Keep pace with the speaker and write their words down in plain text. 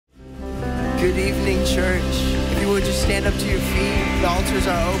Good evening, church. If you would just stand up to your feet. The altars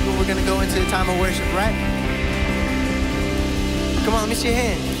are open. We're going to go into a time of worship, right? Come on, let me see your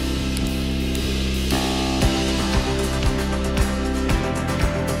hand.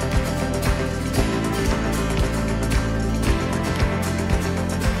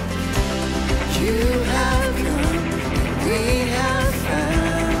 You have come, we have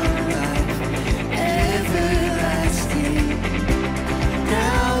found life everlasting.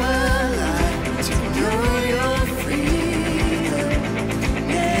 Now alive to know your freedom,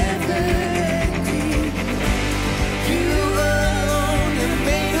 never ending. You alone have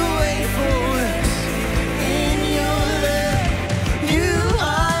made a way for us in your love. You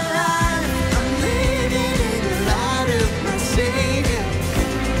are life, I'm living in the light of my Savior,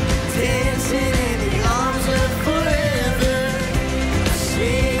 dancing in the arms of forever,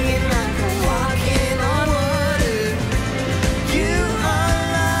 singing like I'm walking on water. You are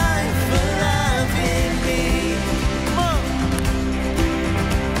life, alive in me. Come on.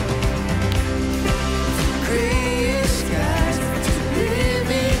 Grayest skies to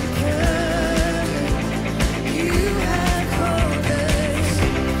living color. You have called us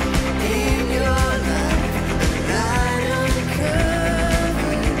in your life, light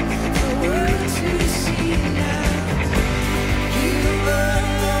uncovered, the world to see now. You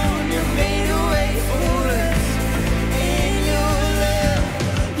alone have made a way for us in your love.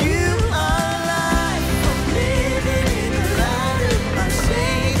 You are life, I'm living in the light of my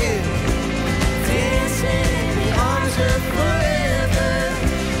Savior, dancing in the arms of forever,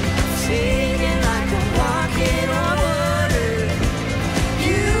 singing like I'm walking on water.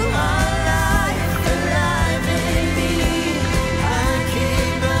 You are life, alive in me. I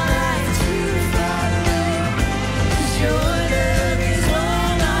came alive to follow, 'cause your love is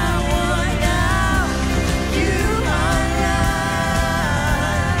all I want now. You are life,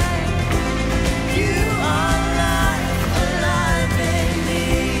 you are life, alive in me.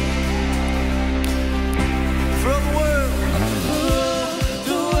 From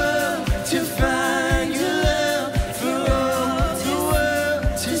the world to find your love, for all the world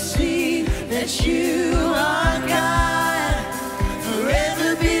to see that you are God, forever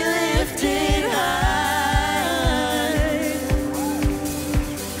be lifted high.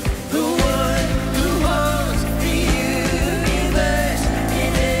 The one who holds the universe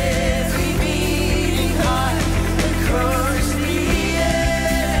and every beating heart across the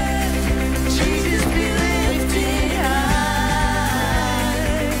earth, Jesus be lifted high.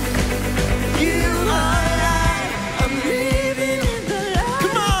 You are life, I'm living in the light.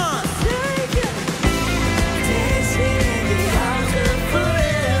 Come on! Dancing in the arms of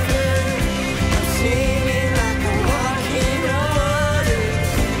forever, I'm singing like I'm walking on water.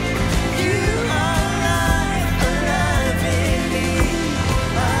 You are life, alive in me.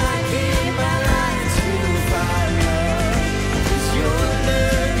 I gave my life to follow, 'cause your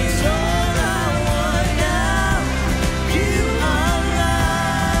love is all I want now. You are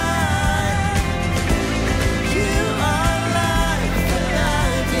life, you are life,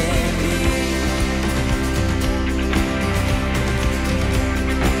 alive in me.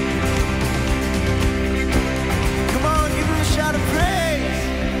 Come on, give him a shout of praise.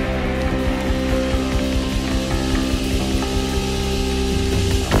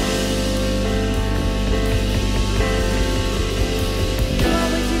 Come on,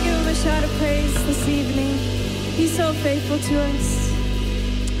 would you give him a shout of praise this evening? He's so faithful to us.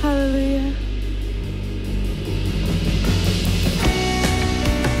 Hallelujah.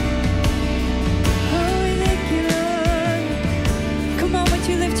 Oh, we thank you, Lord. Come on, would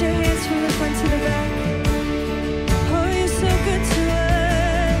you lift your hands from the front to the back? Oh, you're so good to us.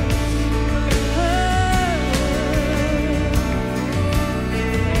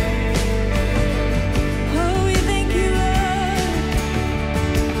 Oh, we thank you, Lord.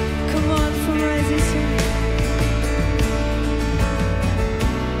 Come on, from rising sun.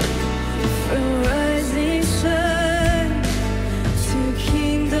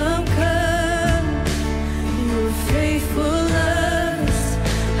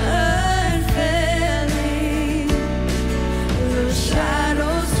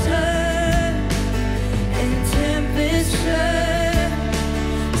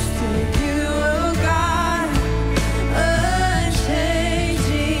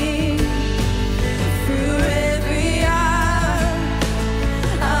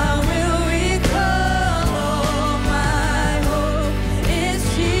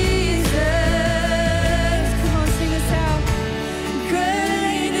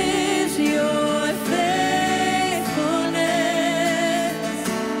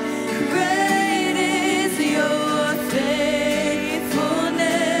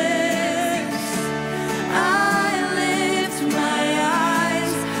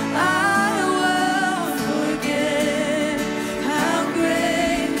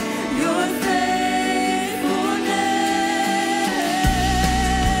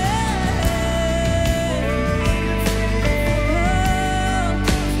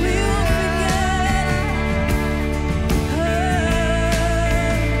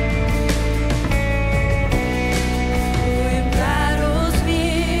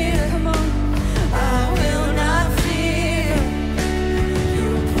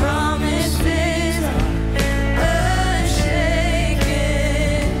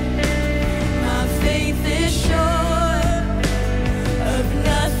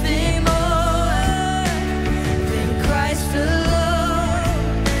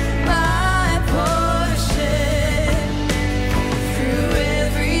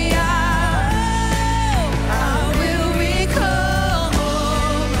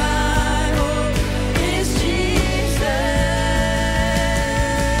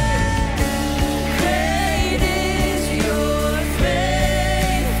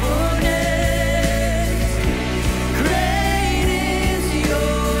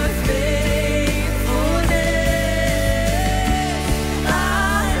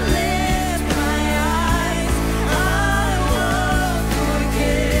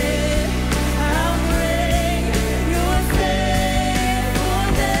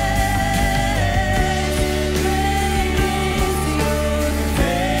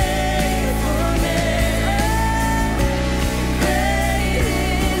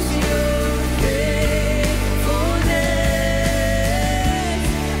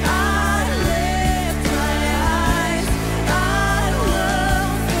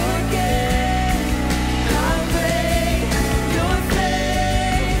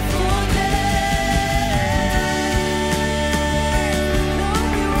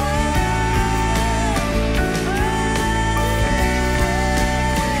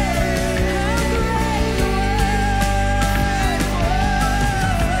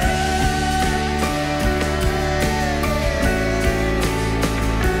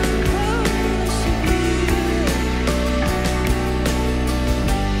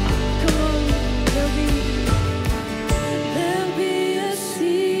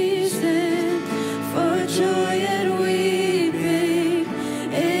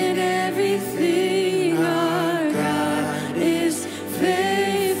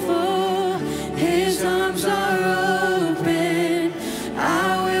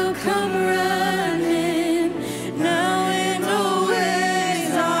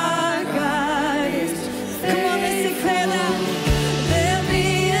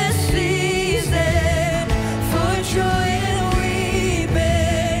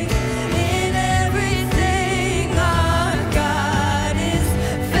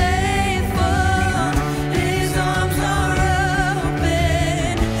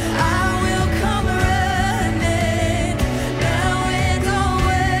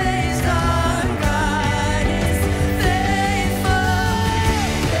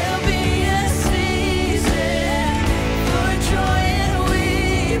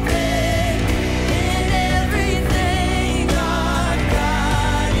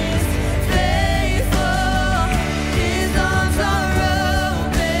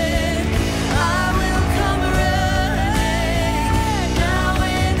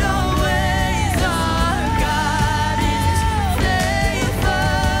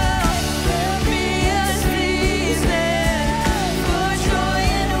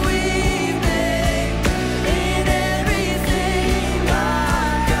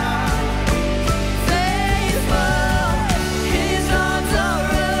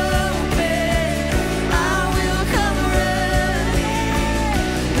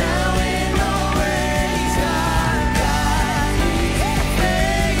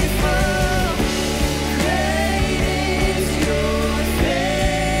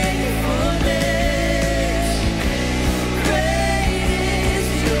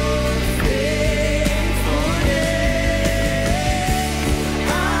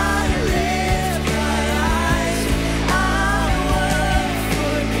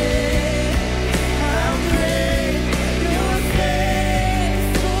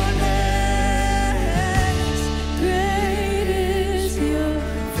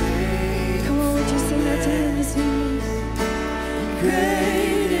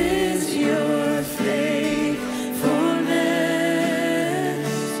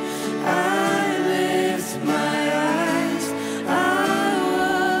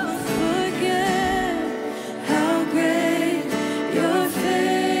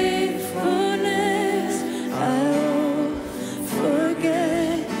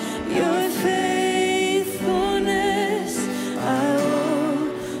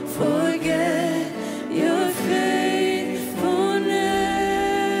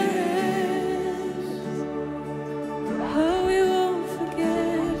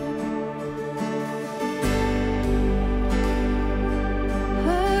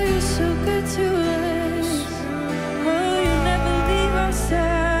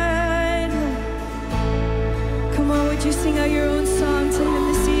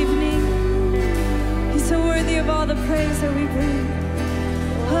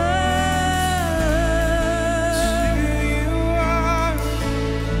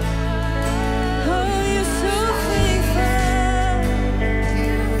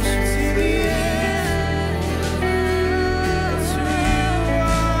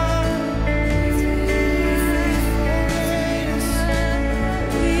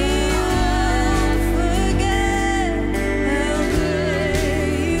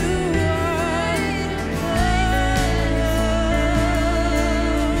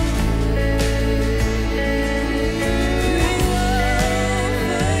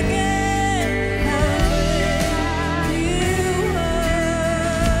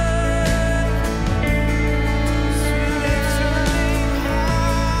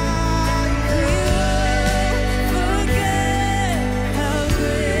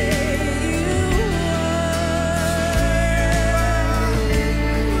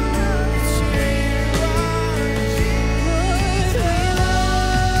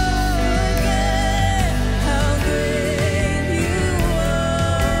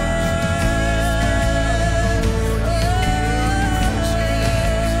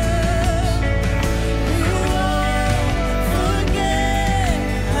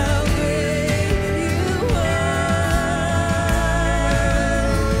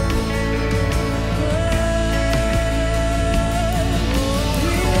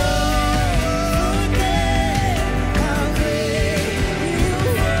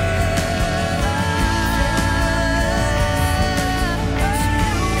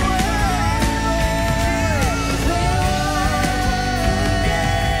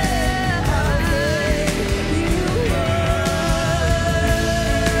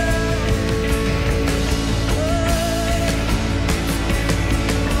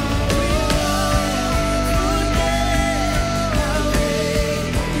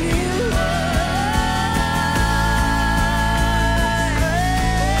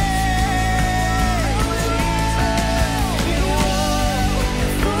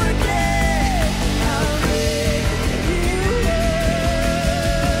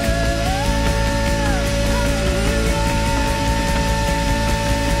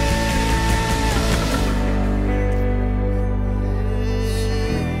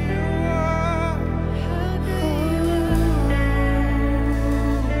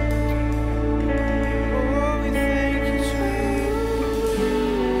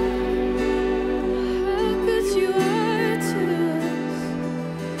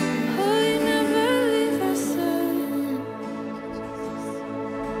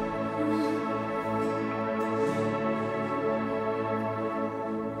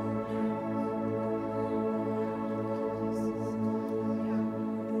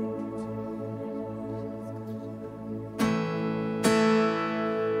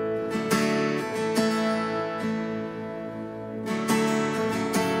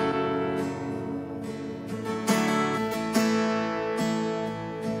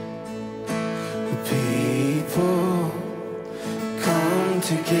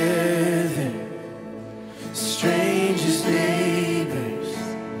 together, strangers, neighbors,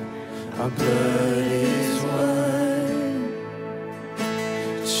 our blood is one.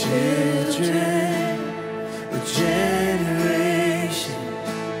 Children of generations,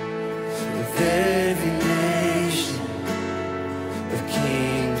 of every nation, of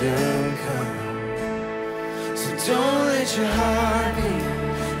kingdom come. So don't let your heart be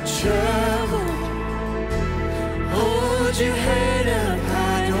troubled. Hold your head up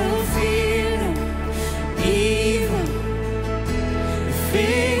high, don't fear no evil.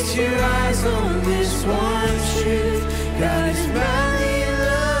 Fix your eyes on this one truth. God is madly in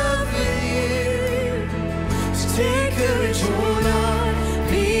love with you. So take courage, hold on,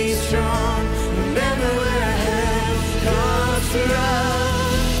 be strong. Remember where our help comes from.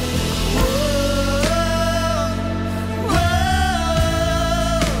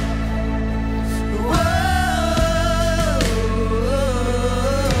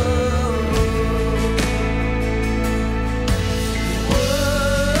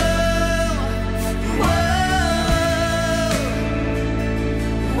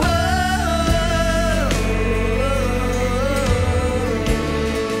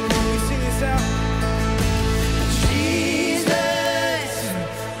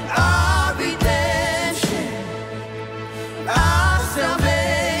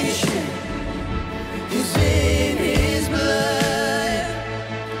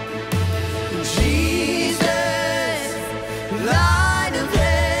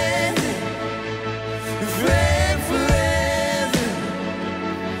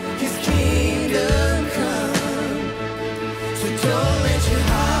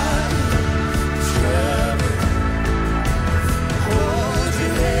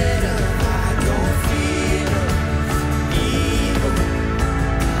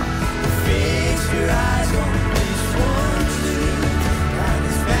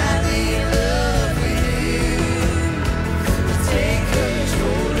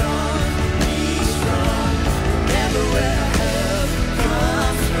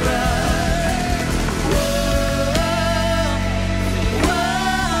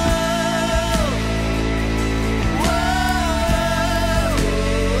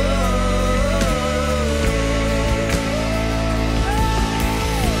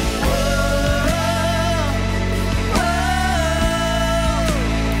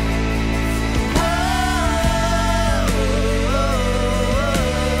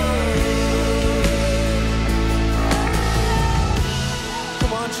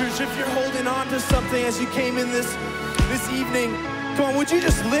 If you're holding on to something as you came in this evening, come on, would you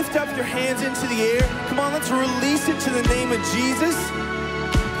just lift up your hands into the air? Come on, let's release it to the name of Jesus.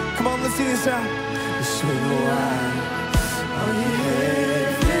 Come on, let's sing this out. Swing wide, all you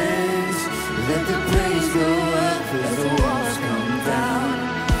heavens, let the praise go up as the walls come down.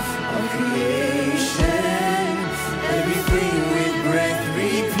 All creation, everything with breath,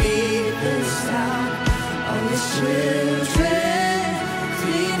 repeat the sound. All the children,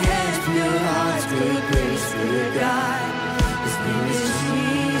 clean hands, pure hearts, good grace, good God. His name is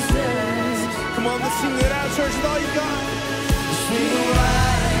Jesus. Come on, let's sing it out, church, with all you got. Swing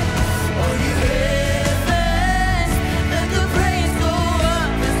wide, all you heavens, let the praise go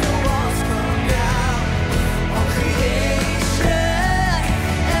up as the walls come down. All creation,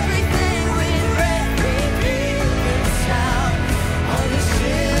 everything with breath, repeat the sound. All the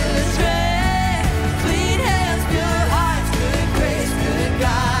children, clean hands, pure hearts, good grace, good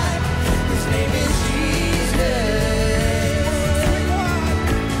God. His name is Jesus.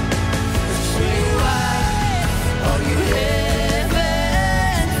 Swing wide, all you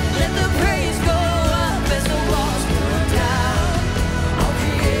heavens, let the praise go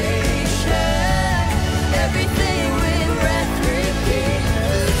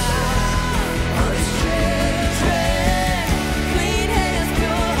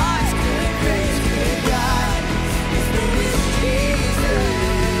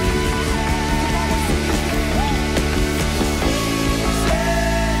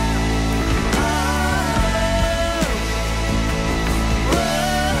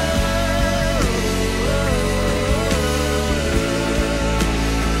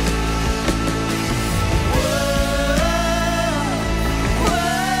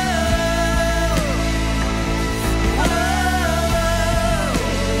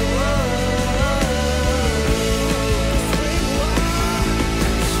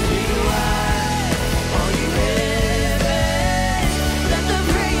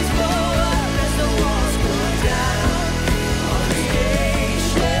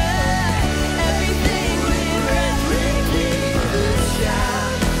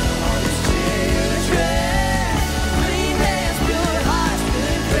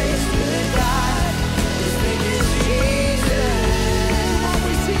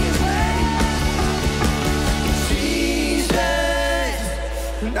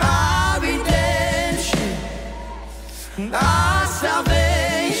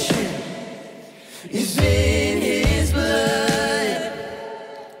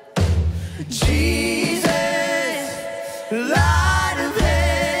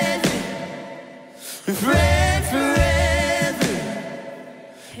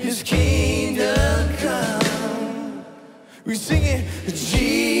His kingdom come. We sing it,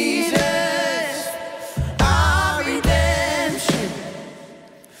 Jesus, our redemption,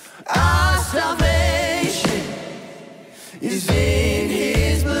 our salvation is in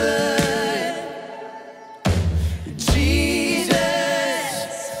His blood. Jesus,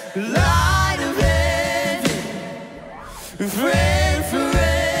 light of heaven, friend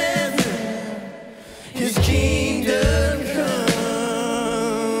forever, His kingdom come.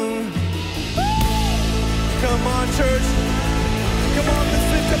 Come on, church. Come on,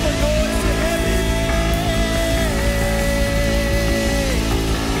 let's lift up our voice to heaven.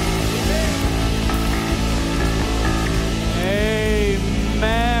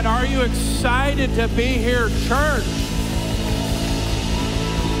 Amen. Are you excited to be here, church?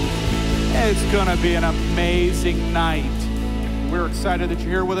 It's going to be an amazing night. We're excited that you're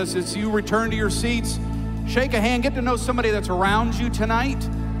here with us. As you return to your seats, shake a hand, get to know somebody that's around you tonight.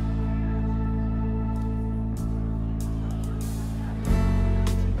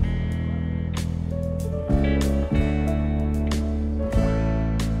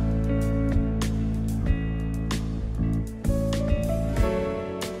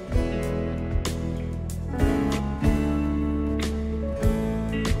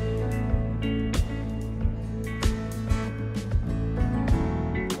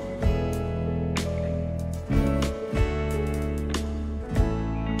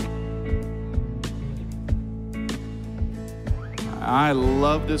 I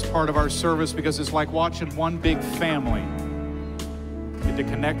love this part of our service because it's like watching one big family. Get to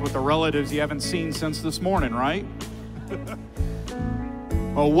connect with the relatives you haven't seen since this morning, right?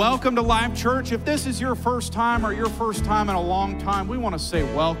 Well, welcome to Life Church. If this is your first time or your first time in a long time, we want to say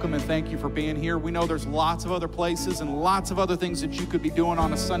welcome and thank you for being here. We know there's lots of other places and lots of other things that you could be doing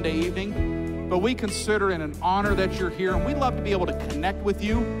on a Sunday evening, but we consider it an honor that you're here, and we'd love to be able to connect with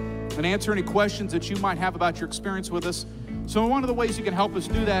you and answer any questions that you might have about your experience with us. So one of the ways you can help us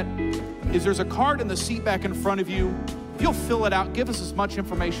do that is there's a card in the seat back in front of you. If you'll fill it out, give us as much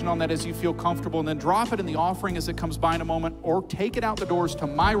information on that as you feel comfortable, and then drop it in the offering as it comes by in a moment, or take it out the doors to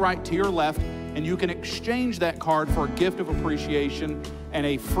my right, to your left, and you can exchange that card for a gift of appreciation and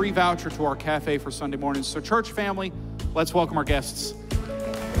a free voucher to our cafe for Sunday mornings. So church family, let's welcome our guests.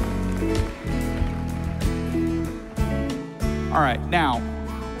 All right, now,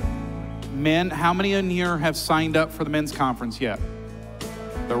 men, how many in here have signed up for the men's conference yet?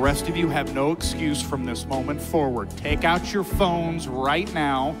 The rest of you have no excuse from this moment forward. Take out your phones right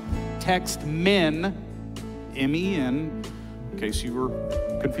now. Text MEN, M-E-N, in case you were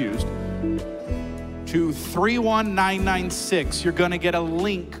confused, to 31996. You're going to get a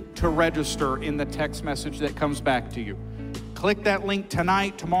link to register in the text message that comes back to you. Click that link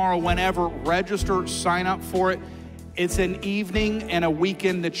tonight, tomorrow, whenever. Register, sign up for it. It's an evening and a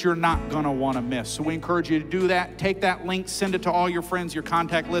weekend that you're not going to want to miss. So we encourage you to do that. Take that link, send it to all your friends, your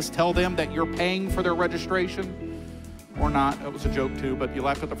contact list. Tell them that you're paying for their registration or not. That was a joke too, but you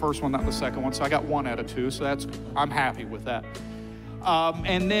laughed at the first one, not the second one. So I got 1 out of 2. So I'm happy with that.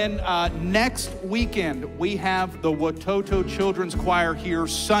 And then next weekend, we have the Watoto Children's Choir here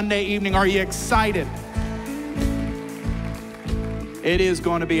Sunday evening. Are you excited? It is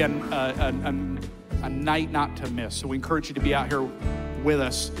going to be a night not to miss. So we encourage you to be out here with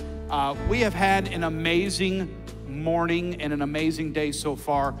us. We have had an amazing morning and an amazing day so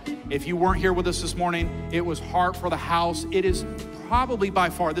far. If you weren't here with us this morning, it was Heart for the House. It is probably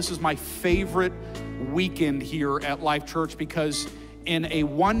by far, this is my favorite weekend here at Life Church, because in a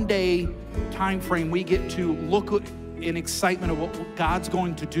one-day time frame, we get to look in excitement of what God's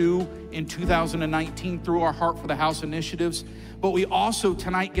going to do in 2019 through our Heart for the House initiatives. But we also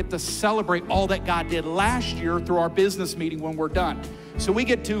tonight get to celebrate all that God did last year through our business meeting when we're done. So we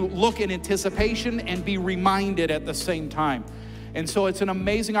get to look in anticipation and be reminded at the same time. And so it's an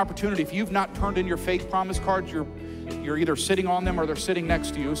amazing opportunity. If you've not turned in your faith promise cards, you're either sitting on them or they're sitting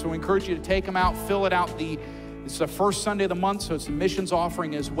next to you. So we encourage you to take them out, fill it out. It's the first Sunday of the month, so it's a missions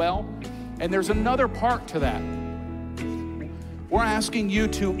offering as well. And there's another part to that. We're asking you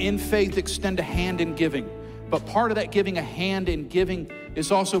to, in faith, extend a hand in giving. But part of that giving a hand in giving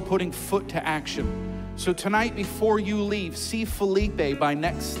is also putting foot to action. So tonight, before you leave, see Felipe by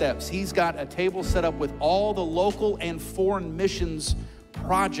Next Steps. He's got a table set up with all the local and foreign missions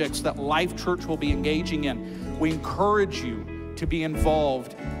projects that Life Church will be engaging in. We encourage you to be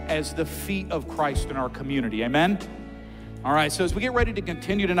involved as the feet of Christ in our community. Amen? All right, so as we get ready to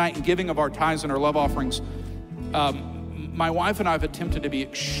continue tonight in giving of our tithes and our love offerings, my wife and I have attempted to be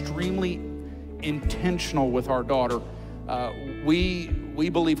extremely intentional with our daughter. We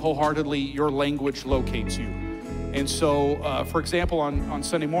believe wholeheartedly your language locates you. And so, for example, on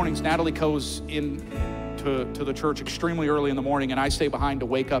Sunday mornings, Natalie goes in to the church extremely early in the morning, and I stay behind to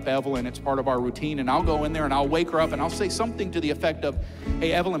wake up Evelyn. It's part of our routine, and I'll go in there and I'll wake her up and I'll say something to the effect of,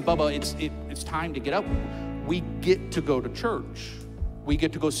 hey, Evelyn, Bubba, it's time to get up. We get to go to church. We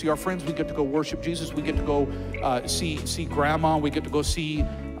get to go see our friends. We get to go worship Jesus. We get to go see grandma. We get to go see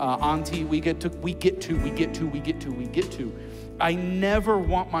auntie. We get to. I never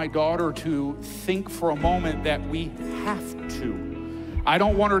want my daughter to think for a moment that we have to. I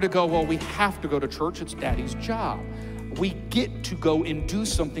don't want her to go, well, we have to go to church. It's daddy's job. We get to go and do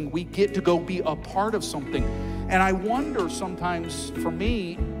something. We get to go be a part of something. And I wonder sometimes, for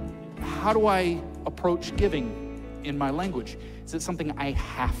me, how do I approach giving in my language? Is it something I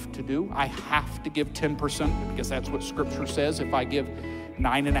have to do? I have to give 10% because that's what Scripture says. If I give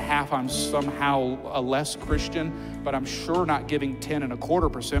 9.5%, I'm somehow a less Christian, but I'm sure not giving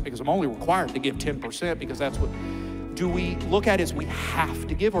 10.25% because I'm only required to give 10% because that's what. Do we look at it as we have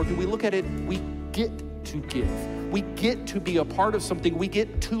to give, or do we look at it we get to give? We get to be a part of something. We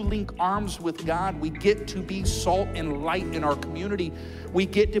get to link arms with God. We get to be salt and light in our community. We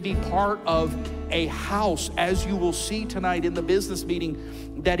get to be part of a house, as you will see tonight in the business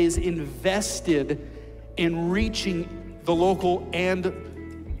meeting, that is invested in reaching the local and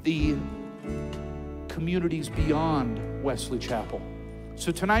the communities beyond Wesley Chapel.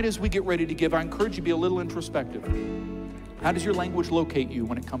 So tonight, as we get ready to give, I encourage you to be a little introspective. How does your language locate you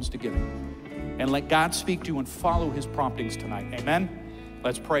when it comes to giving? And let God speak to you and follow his promptings tonight. Amen?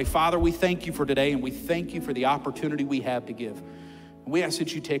 Let's pray. Father, we thank you for today, and we thank you for the opportunity we have to give. And we ask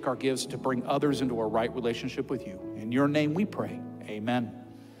that you take our gifts to bring others into a right relationship with you. In your name we pray. Amen.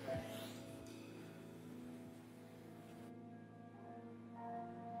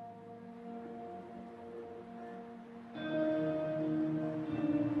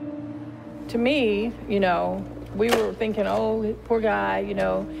 To me, we were thinking, oh, poor guy,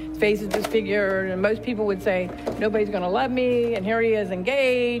 his face is disfigured, and most people would say, nobody's gonna love me, and here he is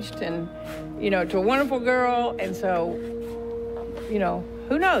engaged, and, to a wonderful girl, and so,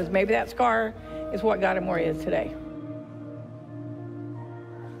 who knows, maybe that scar is what got him where he is today.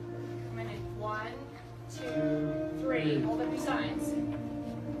 1, 2, 3, hold up your signs.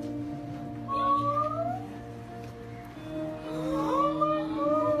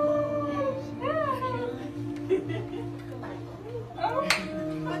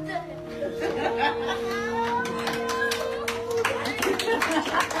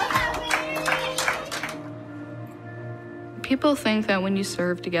 People think that when you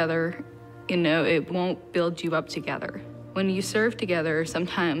serve together, it won't build you up together. When you serve together,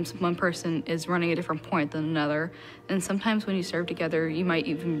 sometimes one person is running a different point than another, and sometimes when you serve together, you might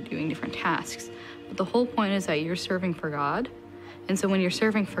even be doing different tasks. But the whole point is that you're serving for God, and so when you're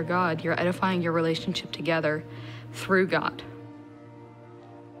serving for God, you're edifying your relationship together through God.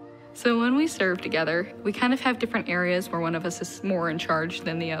 So when we serve together, we kind of have different areas where one of us is more in charge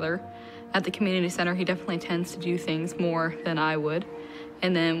than the other. At the community center, he definitely tends to do things more than I would.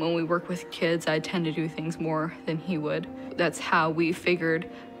 And then when we work with kids, I tend to do things more than he would. That's how we figured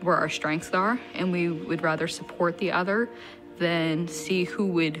where our strengths are, and we would rather support the other than see who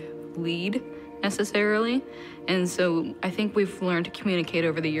would lead necessarily. And so I think we've learned to communicate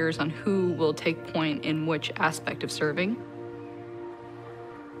over the years on who will take point in which aspect of serving.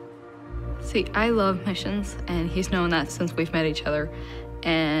 See, I love missions, and he's known that since we've met each other.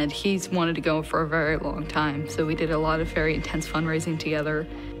 And he's wanted to go for a very long time. So we did a lot of very intense fundraising together.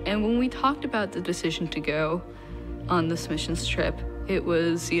 And when we talked about the decision to go on this missions trip, it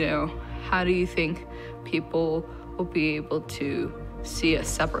was, how do you think people will be able to see us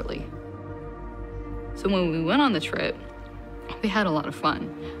separately? So when we went on the trip, we had a lot of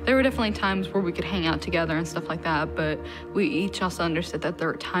fun. There were definitely times where we could hang out together and stuff like that, but we each also understood that there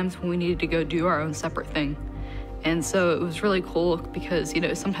were times when we needed to go do our own separate thing. And so it was really cool because,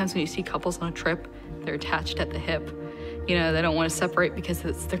 sometimes when you see couples on a trip, they're attached at the hip. They don't want to separate because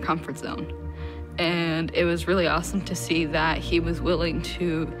it's their comfort zone. And it was really awesome to see that he was willing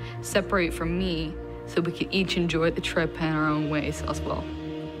to separate from me so we could each enjoy the trip in our own ways as well.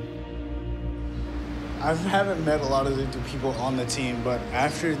 I haven't met a lot of the people on the team, but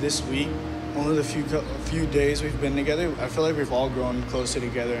after this week, one of the few days we've been together, I feel like we've all grown closer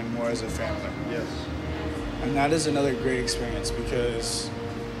together and more as a family. Yes. And that is another great experience because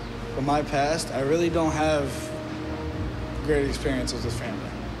from my past, I really don't have great experiences with family.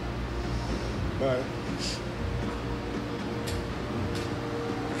 But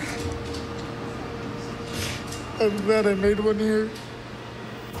I'm glad I made one here.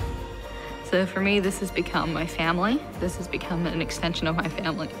 So for me, this has become my family. This has become an extension of my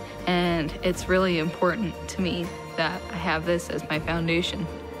family. And it's really important to me that I have this as my foundation.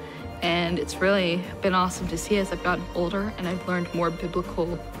 And it's really been awesome to see as I've gotten older and I've learned more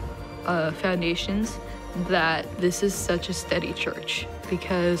biblical foundations that this is such a steady church.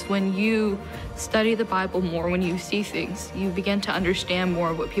 Because when you study the Bible more, when you see things, you begin to understand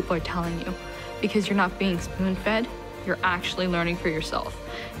more of what people are telling you. Because you're not being spoon-fed, you're actually learning for yourself.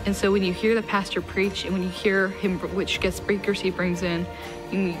 And so when you hear the pastor preach and when you hear him, which guest speakers he brings in,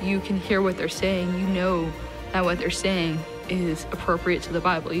 you can hear what they're saying. You know that what they're saying is appropriate to the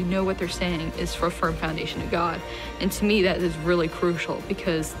Bible. You know what they're saying is for a firm foundation of God. And to me, that is really crucial,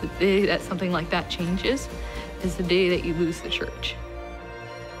 because the day that something like that changes is the day that you lose the church.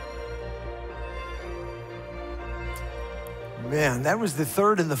 Man, that was the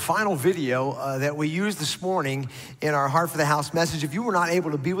third and the final video that we used this morning in our Heart for the House message. If you were not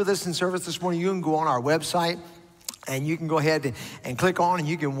able to be with us in service this morning, you can go on our website and you can go ahead and click on and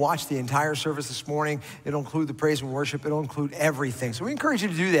you can watch the entire service this morning. It'll include the praise and worship. It'll include everything. So we encourage you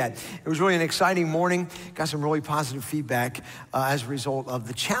to do that. It was really an exciting morning. Got some really positive feedback as a result of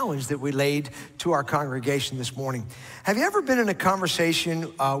the challenge that we laid to our congregation this morning. Have you ever been in a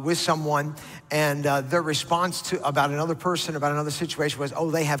conversation with someone and their response to about another person, about another situation was,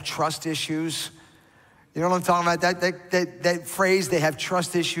 oh, they have trust issues? You know what I'm talking about? That phrase, they have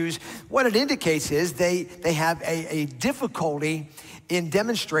trust issues. What it indicates is they have a difficulty in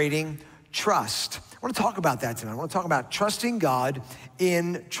demonstrating trust. I want to talk about that tonight. I want to talk about trusting God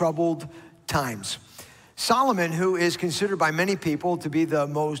in troubled times. Solomon, who is considered by many people to be the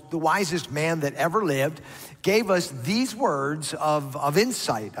wisest man that ever lived, gave us these words of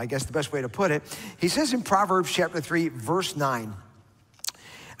insight, I guess the best way to put it. He says in Proverbs chapter 3, verse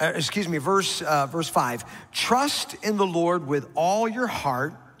 5, trust in the Lord with all your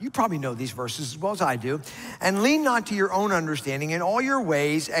heart. You probably know these verses as well as I do. And lean not to your own understanding. In all your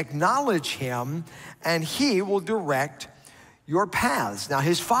ways, acknowledge him, and he will direct your paths. Now,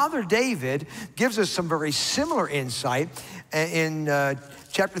 his father David gives us some very similar insight in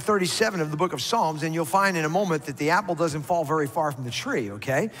chapter 37 of the book of Psalms, and you'll find in a moment that the apple doesn't fall very far from the tree,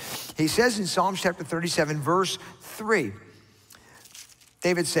 okay? He says in Psalms chapter 37, verse 3,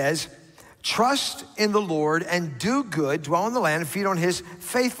 David says, trust in the Lord and do good, dwell in the land and feed on his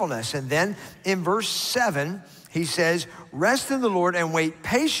faithfulness. And then in verse 7, he says, rest in the Lord and wait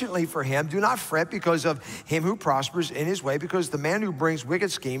patiently for him. Do not fret because of him who prospers in his way, because the man who brings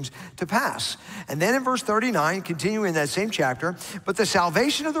wicked schemes to pass. And then in verse 39, continuing in that same chapter, but the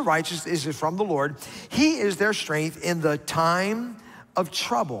salvation of the righteous is from the Lord. He is their strength in the time of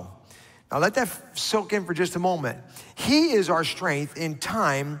trouble. Now let that soak in for just a moment. He is our strength in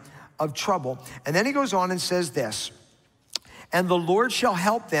time of trouble. And then he goes on and says this, and the Lord shall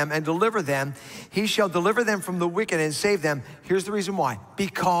help them and deliver them. He shall deliver them from the wicked and save them. Here's the reason why.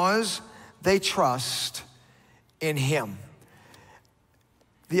 Because they trust in him.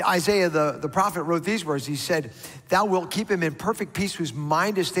 Isaiah, the prophet, wrote these words. He said, thou wilt keep him in perfect peace whose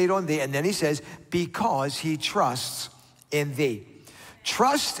mind is stayed on thee. And then he says, because he trusts in thee.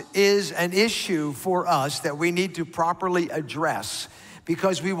 Trust is an issue for us that we need to properly address,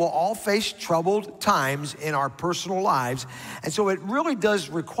 because we will all face troubled times in our personal lives. And so it really does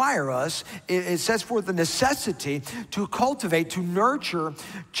require us, it sets forth the necessity to cultivate, to nurture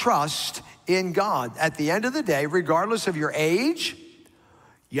trust in God. At the end of the day, regardless of your age,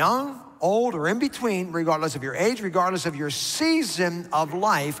 young, old, or in between, regardless of your age, regardless of your season of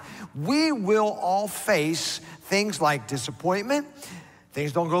life, we will all face things like disappointment.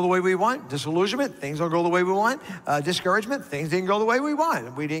 Things don't go the way we want. Disillusionment, things don't go the way we want. Discouragement, things didn't go the way we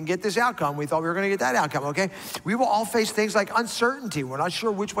want. We didn't get this outcome. We thought we were going to get that outcome, okay? We will all face things like uncertainty. We're not sure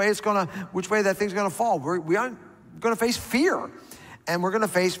which way that thing's going to fall. We're going to face fear, and we're going to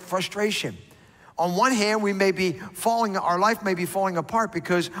face frustration. On one hand, our life may be falling apart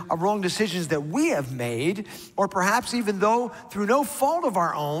because of wrong decisions that we have made, or perhaps even though through no fault of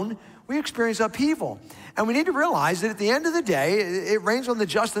our own, we experience upheaval. And we need to realize that at the end of the day, it rains on the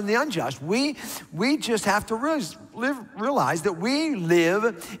just and the unjust. We just have to realize that we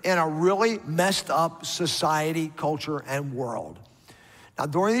live in a really messed up society, culture, and world. Now,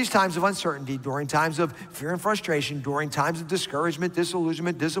 during these times of uncertainty, during times of fear and frustration, during times of discouragement,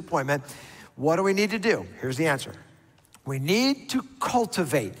 disillusionment, disappointment, what do we need to do? Here's the answer. We need to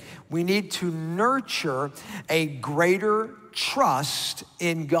cultivate, we need to nurture a greater trust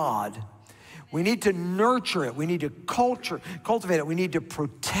in God. We need to nurture it. We need to cultivate it. We need to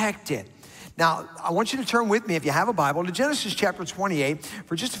protect it. Now, I want you to turn with me, if you have a Bible, to Genesis chapter 28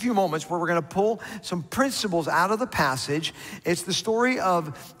 for just a few moments, where we're going to pull some principles out of the passage. It's the story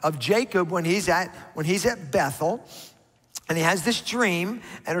of Jacob when he's at Bethel. And he has this dream,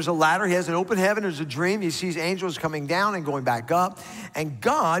 and there's a ladder. He has an open heaven. There's a dream. He sees angels coming down and going back up. And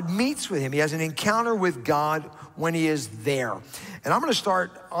God meets with him. He has an encounter with God when he is there. And I'm going to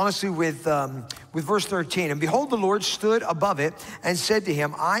start, honestly, with verse 13. And behold, the Lord stood above it and said to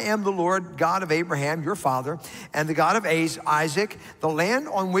him, I am the Lord God of Abraham, your father, and the God of Isaac. The land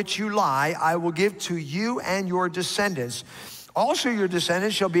on which you lie, I will give to you and your descendants. Also your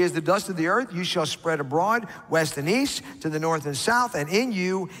descendants shall be as the dust of the earth. You shall spread abroad west and east, to the north and south, and in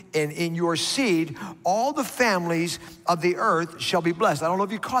you and in your seed all the families of the earth shall be blessed. I don't know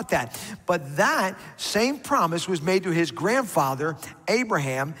if you caught that, but that same promise was made to his grandfather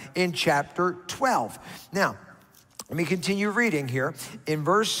Abraham in chapter 12. Now, let me continue reading here in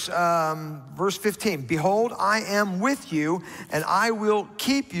verse 15. Behold, I am with you, and I will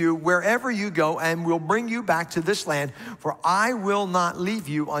keep you wherever you go, and will bring you back to this land, for I will not leave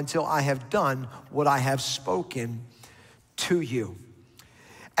you until I have done what I have spoken to you.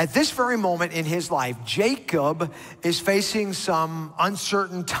 At this very moment in his life, Jacob is facing some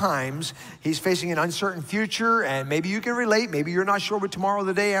uncertain times. He's facing an uncertain future, and maybe you can relate. Maybe you're not sure what tomorrow,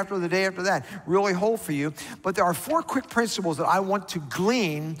 the day after that really hold for you. But there are 4 quick principles that I want to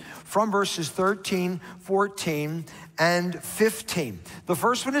glean from verses 13, 14, and 15. The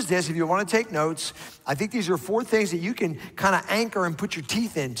first one is this. If you want to take notes, I think these are 4 things that you can kind of anchor and put your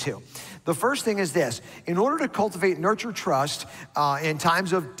teeth into. The first thing is this: in order to cultivate and nurture trust in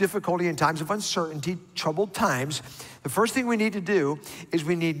times of difficulty, in times of uncertainty, troubled times, the first thing we need to do is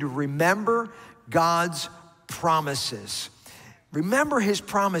we need to remember God's promises. Remember his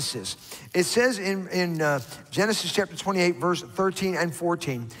promises. It says in Genesis chapter 28, verse 13 and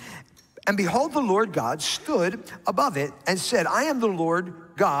 14, and behold, the Lord God stood above it and said, I am the Lord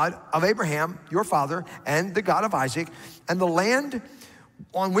God of Abraham, your father, and the God of Isaac, and the land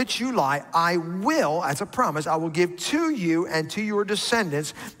on which you lie, I will, as a promise, I will give to you and to your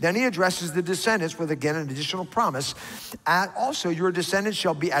descendants. Then he addresses the descendants with, again, an additional promise. Also, your descendants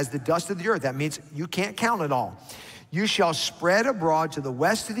shall be as the dust of the earth. That means you can't count it all. You shall spread abroad to the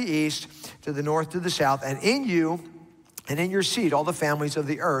west, to the east, to the north, to the south, and in you and in your seed, all the families of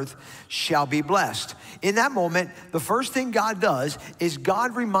the earth shall be blessed. In that moment, the first thing God does is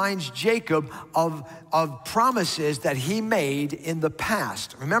God reminds Jacob of promises that he made in the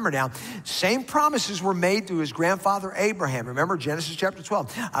past. Remember now, same promises were made to his grandfather Abraham. Remember Genesis chapter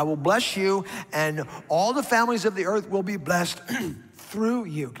 12. I will bless you, and all the families of the earth will be blessed through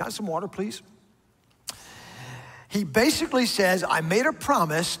you. Can I have some water, please? He basically says, I made a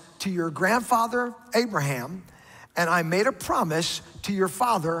promise to your grandfather Abraham, and I made a promise to your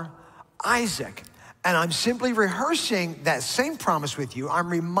father, Isaac. And I'm simply rehearsing that same promise with you. I'm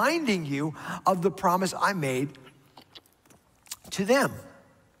reminding you of the promise I made to them.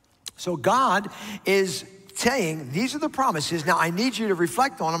 So God is saying, these are the promises. Now I need you to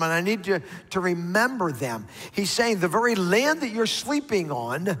reflect on them, and I need you to remember them. He's saying, the very land that you're sleeping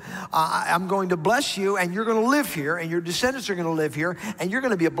on, I'm going to bless you, and you're going to live here, and your descendants are going to live here, and you're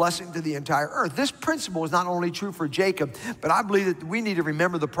going to be a blessing to the entire earth. This principle is not only true for Jacob, but I believe that we need to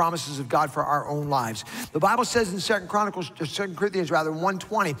remember the promises of God for our own lives. The Bible says in 2 Corinthians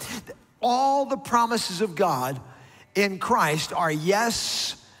 1:20, that all the promises of God in Christ are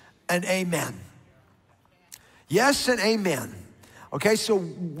yes and amen. Yes and amen. Okay, so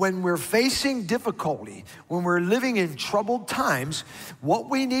when we're facing difficulty, when we're living in troubled times, what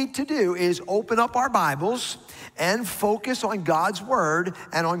we need to do is open up our Bibles and focus on God's word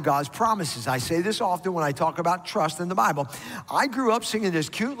and on God's promises. I say this often when I talk about trust in the Bible. I grew up singing this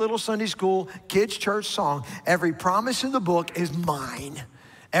cute little Sunday school kids church song, every promise in the book is mine.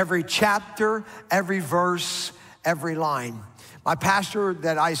 Every chapter, every verse, every line. My pastor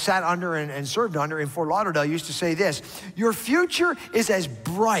that I sat under and served under in Fort Lauderdale used to say this: your future is as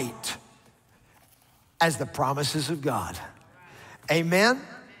bright as the promises of God. Amen?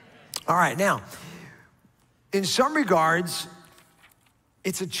 All right, now, in some regards,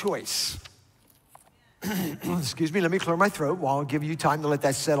 it's a choice. Excuse me, let me clear my throat while I'll give you time to let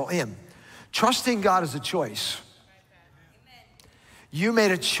that settle in. Trusting God is a choice. You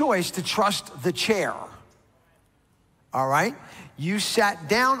made a choice to trust the chair. All right? You sat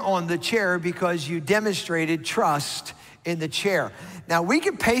down on the chair because you demonstrated trust in the chair. Now, we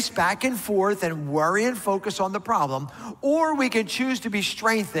can pace back and forth and worry and focus on the problem, or we can choose to be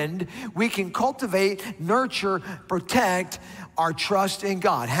strengthened. We can cultivate, nurture, protect our trust in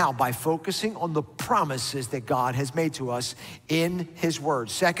God. How? By focusing on the promises that God has made to us in His Word.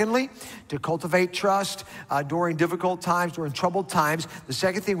 Secondly, to cultivate trust during difficult times, during troubled times, the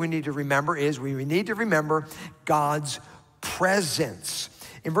second thing we need to remember is we need to remember God's presence.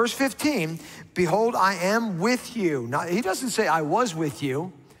 In verse 15, behold, I am with you. Now, he doesn't say I was with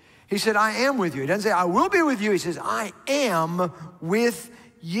you. He said, I am with you. He doesn't say I will be with you. He says, I am with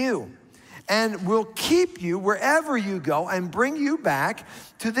you, and will keep you wherever you go and bring you back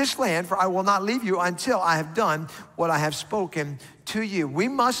to this land, for I will not leave you until I have done what I have spoken to you. We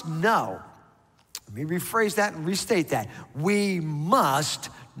must know. Let me rephrase that and restate that. We must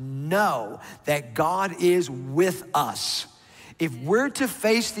know that God is with us. If we're to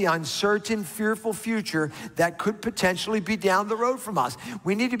face the uncertain, fearful future that could potentially be down the road from us,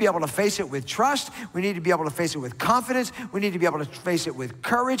 we need to be able to face it with trust. We need to be able to face it with confidence. We need to be able to face it with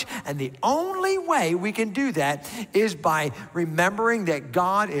courage. And the only way we can do that is by remembering that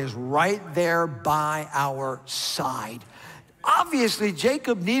God is right there by our side. Obviously,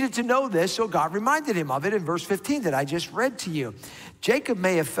 Jacob needed to know this, so God reminded him of it in verse 15 that I just read to you. Jacob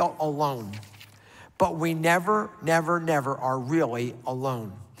may have felt alone, but we never are really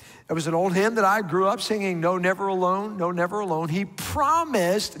alone. There was an old hymn that I grew up singing, no, never alone, no, never alone. He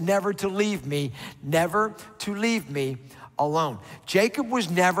promised never to leave me alone. Jacob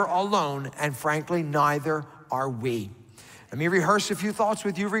was never alone, and frankly, neither are we. Let me rehearse a few thoughts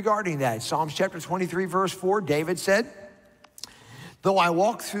with you regarding that. Psalms chapter 23, verse 4, David said, though I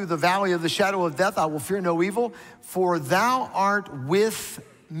walk through the valley of the shadow of death, I will fear no evil, for thou art with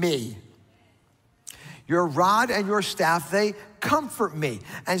me. Your rod and your staff, they comfort me.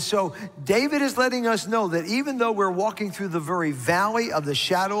 And so David is letting us know that even though we're walking through the very valley of the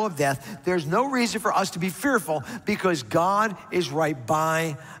shadow of death, there's no reason for us to be fearful because God is right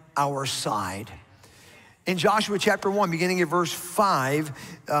by our side. In Joshua chapter 1, beginning at verse 5,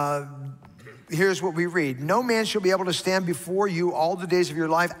 here's what we read. No man shall be able to stand before you all the days of your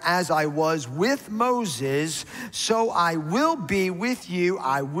life. As I was with Moses, so I will be with you.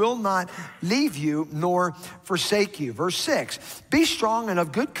 I will not leave you nor forsake you. Verse 6, be strong and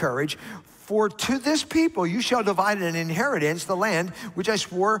of good courage, for to this people you shall divide an inheritance, the land which I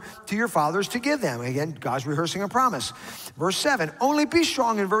swore to your fathers to give them. Again, God's rehearsing a promise. Verse 7, only be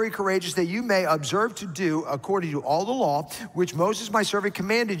strong and very courageous, that you may observe to do according to all the law which Moses my servant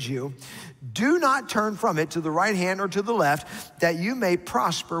commanded you. Do not turn from it to the right hand or to the left, that you may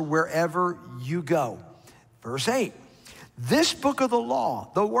prosper wherever you go. Verse 8, this book of the law,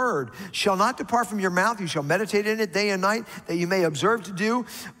 the word, shall not depart from your mouth. You shall meditate in it day and night, that you may observe to do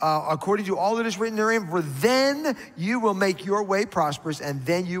according to all that is written therein. For then you will make your way prosperous, and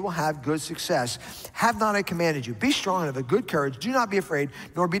then you will have good success. Have not I commanded you? Be strong and of a good courage. Do not be afraid,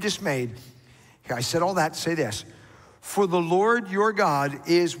 nor be dismayed. Here, I said all that to say this. For the Lord your God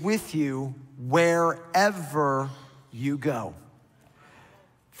is with you wherever you go.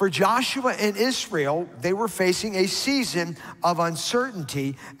 For Joshua and Israel, they were facing a season of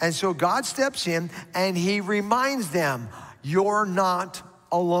uncertainty, and so God steps in and he reminds them, you're not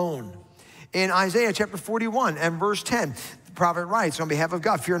alone. In Isaiah chapter 41 and verse 10, the prophet writes on behalf of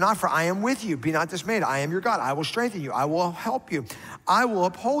God, fear not, for I am with you. Be not dismayed. I am your God. I will strengthen you. I will help you. I will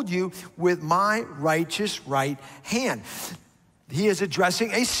uphold you with my righteous right hand. He is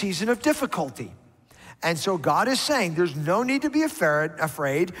addressing a season of difficulty. And so God is saying there's no need to be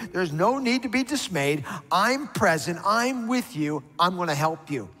afraid. There's no need to be dismayed. I'm present. I'm with you. I'm going to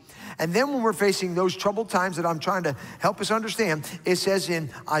help you. And then when we're facing those troubled times that I'm trying to help us understand, it says in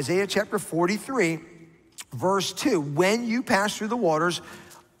Isaiah chapter 43, verse 2, when you pass through the waters,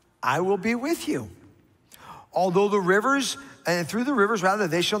 I will be with you. Although the rivers, and through the rivers, rather,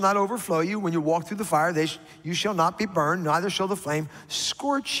 they shall not overflow you. When you walk through the fire, you shall not be burned, neither shall the flame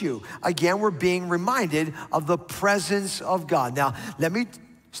scorch you. Again, we're being reminded of the presence of God. Now, let me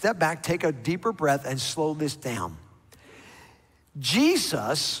step back, take a deeper breath, and slow this down.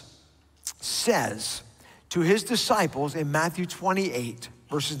 Jesus says to his disciples in Matthew 28,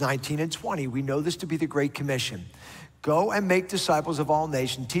 verses 19 and 20, we know this to be the Great Commission. Go and make disciples of all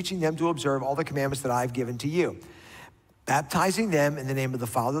nations, teaching them to observe all the commandments that I have given to you, baptizing them in the name of the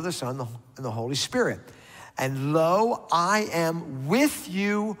Father, the Son, and the Holy Spirit. And lo, I am with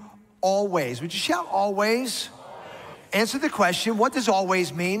you always. Would you shout always? Answer the question, what does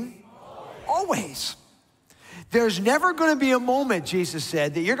always mean? Always. There's never going to be a moment, Jesus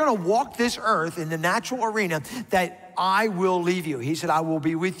said, that you're going to walk this earth in the natural arena that I will leave you. He said, I will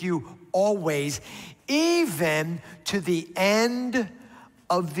be with you always, even to the end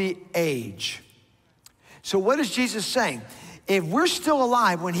of the age. So what is Jesus saying? If we're still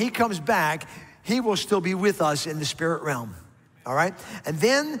alive when he comes back, he will still be with us in the spirit realm. All right? And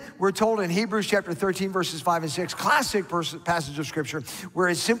then we're told in Hebrews chapter 13, verses 5 and 6, classic passage of scripture, where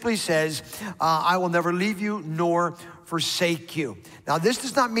it simply says, I will never leave you nor forsake you. Now, this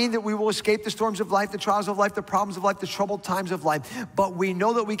does not mean that we will escape the storms of life, the trials of life, the problems of life, the troubled times of life, but we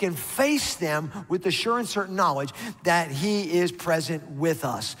know that we can face them with the sure and certain knowledge that he is present with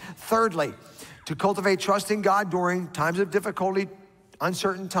us. Thirdly, to cultivate trust in God during times of difficulty,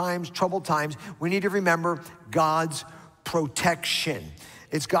 uncertain times, troubled times, we need to remember God's protection.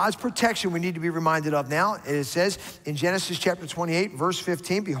 It's God's protection we need to be reminded of now. It says in Genesis chapter 28, verse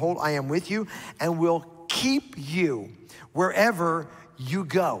 15, behold, I am with you and will keep you wherever you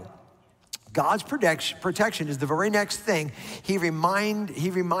go. God's protection is the very next thing he reminded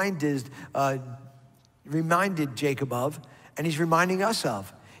Jacob of, and he's reminding us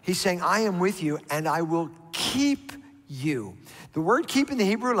of. He's saying, I am with you and I will keep you. The word keep in the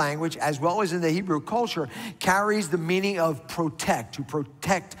Hebrew language, as well as in the Hebrew culture, carries the meaning of protect, to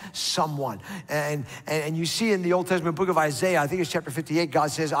protect someone. And you see in the Old Testament book of Isaiah, I think it's chapter 58,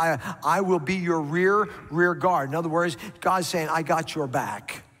 God says, I will be your rear guard. In other words, God's saying, I got your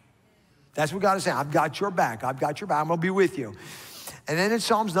back. That's what God is saying. I've got your back. I've got your back. I'm going to be with you. And then in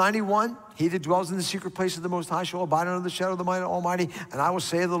Psalms 91, he that dwells in the secret place of the Most High shall abide under the shadow of the Almighty, and I will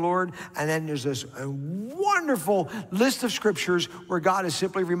say of the Lord. And then there's this wonderful list of scriptures where God is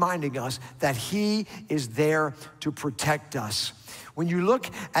simply reminding us that he is there to protect us. When you look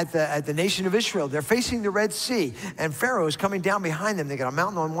at the nation of Israel, they're facing the Red Sea, and Pharaoh is coming down behind them. They got a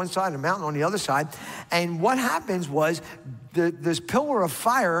mountain on one side and a mountain on the other side. And what happens was this pillar of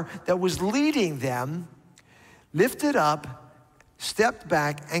fire that was leading them lifted up, stepped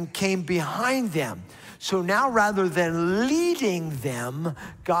back, and came behind them. So now rather than leading them,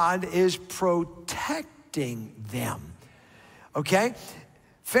 God is protecting them. Okay?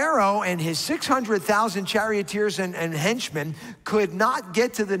 Pharaoh and his 600,000 charioteers and henchmen could not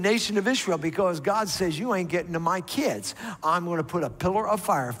get to the nation of Israel because God says, you ain't getting to my kids. I'm going to put a pillar of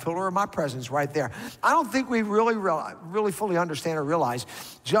fire, a pillar of my presence right there. I don't think we really fully understand or realize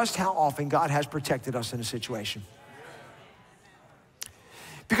just how often God has protected us in a situation.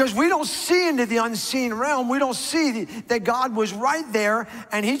 Because we don't see into the unseen realm. We don't see that God was right there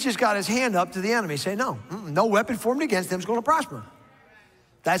and he's just got his hand up to the enemy. Say, no weapon formed against them is going to prosper.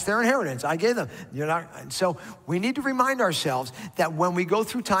 That's their inheritance. I gave them. So we need to remind ourselves that when we go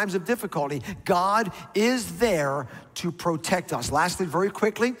through times of difficulty, God is there to protect us. Lastly, very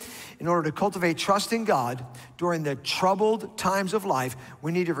quickly, in order to cultivate trust in God during the troubled times of life,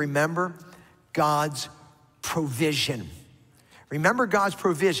 we need to remember God's provision. Remember God's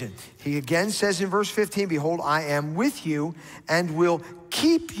provision. He again says in verse 15, behold, I am with you and will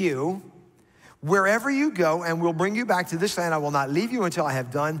keep you wherever you go and will bring you back to this land. I will not leave you until I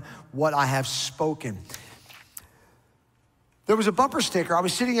have done what I have spoken. There was a bumper sticker. I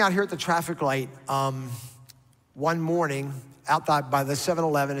was sitting out here at the traffic light one morning out by the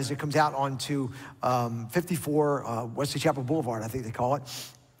 7-Eleven as it comes out onto 54 Wesley Chapel Boulevard, I think they call it.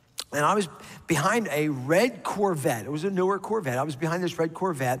 And I was behind a red Corvette. It was a newer Corvette. I was behind this red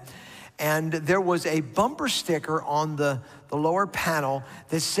Corvette, and there was a bumper sticker on the lower panel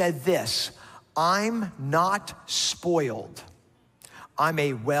that said this: I'm not spoiled. I'm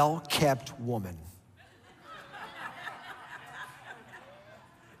a well-kept woman.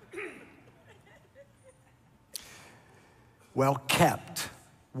 Well-kept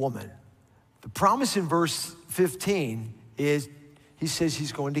woman. The promise in verse 15 is, he says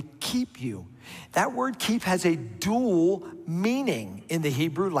he's going to keep you. That word keep has a dual meaning in the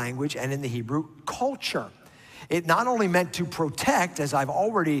Hebrew language and in the Hebrew culture. It not only meant to protect, as I've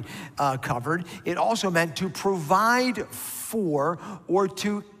already covered, it also meant to provide for or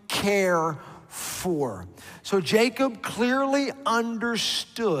to care for. So Jacob clearly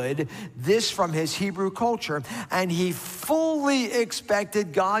understood this from his Hebrew culture, and he fully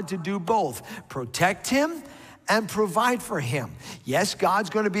expected God to do both, protect him and provide for him. Yes, God's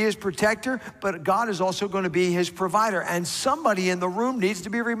going to be his protector, but God is also going to be his provider. And somebody in the room needs to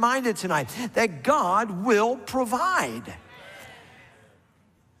be reminded tonight that God will provide.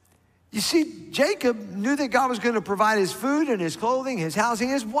 You see, Jacob knew that God was going to provide his food and his clothing, his housing,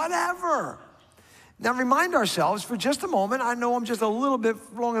 his whatever. Now remind ourselves for just a moment, I know I'm just a little bit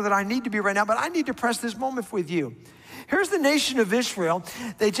longer than I need to be right now, but I need to press this moment with you. Here's the nation of Israel.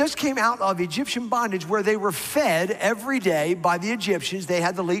 They just came out of Egyptian bondage where they were fed every day by the Egyptians. They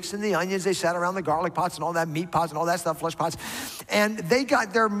had the leeks and the onions. They sat around the garlic pots and all that, meat pots and all that stuff, flesh pots. And they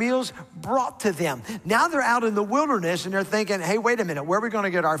got their meals brought to them. Now they're out in the wilderness and they're thinking, hey, wait a minute, where are we going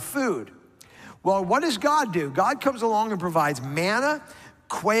to get our food? Well, what does God do? God comes along and provides manna,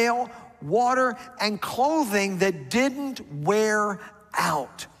 quail, water, and clothing that didn't wear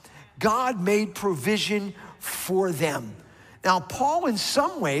out. God made provision for them. Now, Paul, in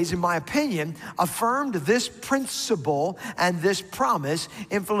some ways, in my opinion, affirmed this principle and this promise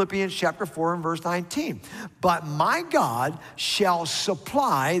in Philippians chapter 4 and verse 19. But my God shall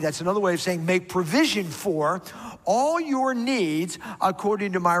supply, that's another way of saying make provision for, all your needs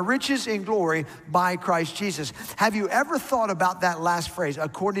according to my riches in glory by Christ Jesus. Have you ever thought about that last phrase,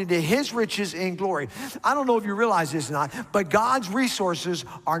 according to his riches in glory? I don't know if you realize this or not, but God's resources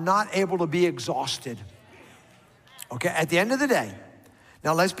are not able to be exhausted. Okay, at the end of the day,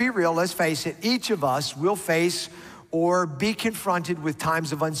 now let's be real, let's face it, each of us will face or be confronted with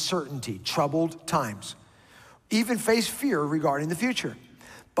times of uncertainty, troubled times, even face fear regarding the future.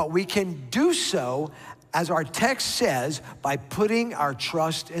 But we can do so, as our text says, by putting our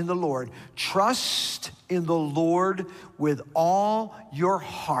trust in the Lord. Trust in the Lord with all your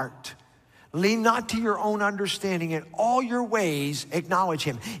heart. Lean not to your own understanding. In all your ways, acknowledge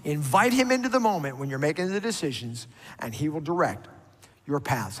him. Invite him into the moment when you're making the decisions, and he will direct your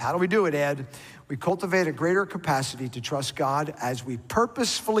paths. How do we do it, Ed? We cultivate a greater capacity to trust God as we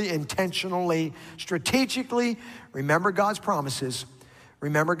purposefully, intentionally, strategically remember God's promises,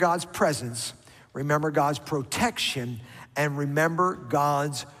 remember God's presence, remember God's protection, and remember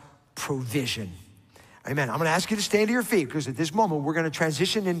God's provision. Amen. I'm going to ask you to stand to your feet because at this moment we're going to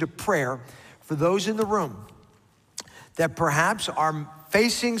transition into prayer for those in the room that perhaps are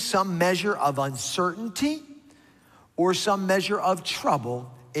facing some measure of uncertainty or some measure of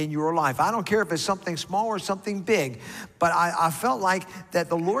trouble in your life. I don't care if it's something small or something big, but I felt like that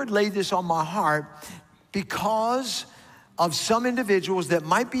the Lord laid this on my heart because of some individuals that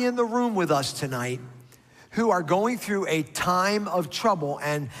might be in the room with us tonight who are going through a time of trouble,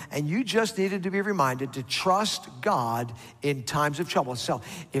 and you just needed to be reminded to trust God in times of trouble. So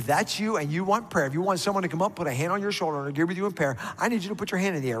if that's you and you want prayer, if you want someone to come up, put a hand on your shoulder and agree with you in prayer, I need you to put your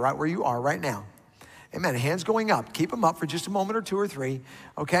hand in the air right where you are right now. Amen. Hands going up. Keep them up for just a moment or two or three,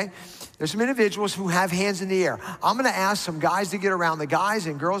 okay? There's some individuals who have hands in the air. I'm going to ask some guys to get around the guys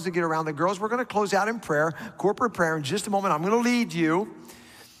and girls to get around the girls. We're going to close out in prayer, corporate prayer in just a moment. I'm going to lead you.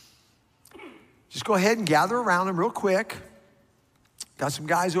 Just go ahead and gather around them real quick. Got some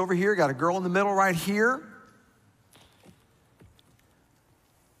guys over here. Got a girl in the middle right here.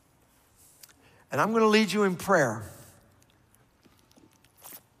 And I'm going to lead you in prayer.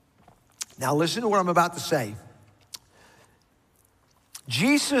 Now listen to what I'm about to say.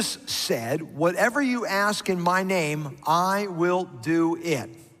 Jesus said, whatever you ask in my name, I will do it.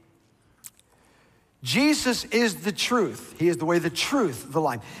 Jesus is the truth. He is the way, the truth, the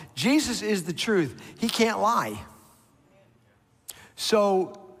life. Jesus is the truth. He can't lie.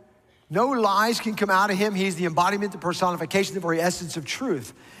 So no lies can come out of him. He's the embodiment, the personification, the very essence of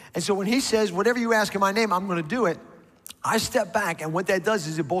truth. And so when he says, whatever you ask in my name, I'm going to do it, I step back, and what that does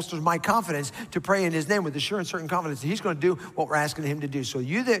is it bolsters my confidence to pray in his name with assurance, certain confidence that he's going to do what we're asking him to do. So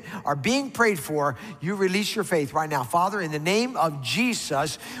you that are being prayed for, you release your faith right now. Father, in the name of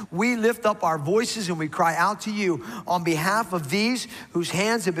Jesus, we lift up our voices and we cry out to you on behalf of these whose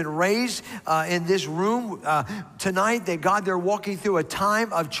hands have been raised in this room tonight, that God, they're walking through a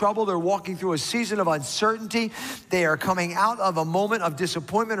time of trouble. They're walking through a season of uncertainty. They are coming out of a moment of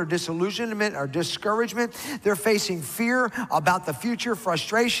disappointment or disillusionment or discouragement. They're facing fear about the future,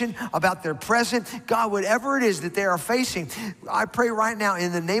 frustration about their present. God, whatever it is that they are facing, I pray right now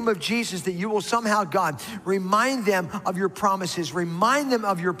in the name of Jesus that you will somehow, God, remind them of your promises, remind them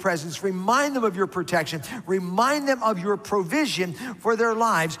of your presence, remind them of your protection, remind them of your provision for their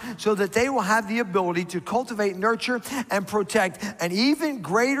lives so that they will have the ability to cultivate, nurture, and protect an even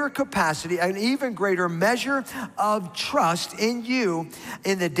greater capacity, an even greater measure of trust in you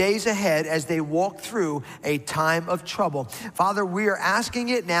in the days ahead as they walk through a time of trouble. Father, we are asking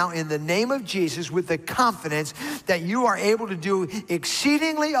it now in the name of Jesus with the confidence that you are able to do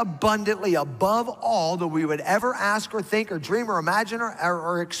exceedingly abundantly above all that we would ever ask or think or dream or imagine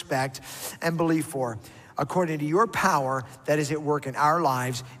or expect and believe for, according to your power that is at work in our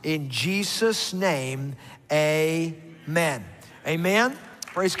lives. In Jesus' name, amen. Amen.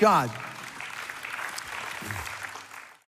 Praise God.